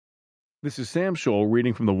This is Sam Scholl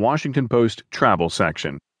reading from the Washington Post travel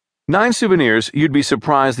section. 9 souvenirs you'd be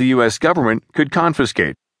surprised the U.S. government could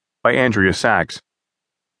confiscate, by Andrea Sachs.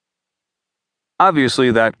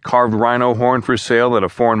 Obviously, that carved rhino horn for sale at a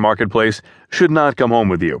foreign marketplace should not come home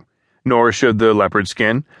with you, nor should the leopard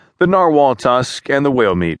skin, the narwhal tusk, and the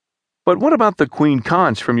whale meat. But what about the queen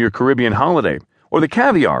conch from your Caribbean holiday, or the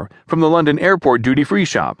caviar from the London airport duty-free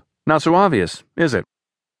shop? Not so obvious, is it?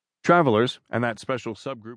 Travelers, and that special subgroup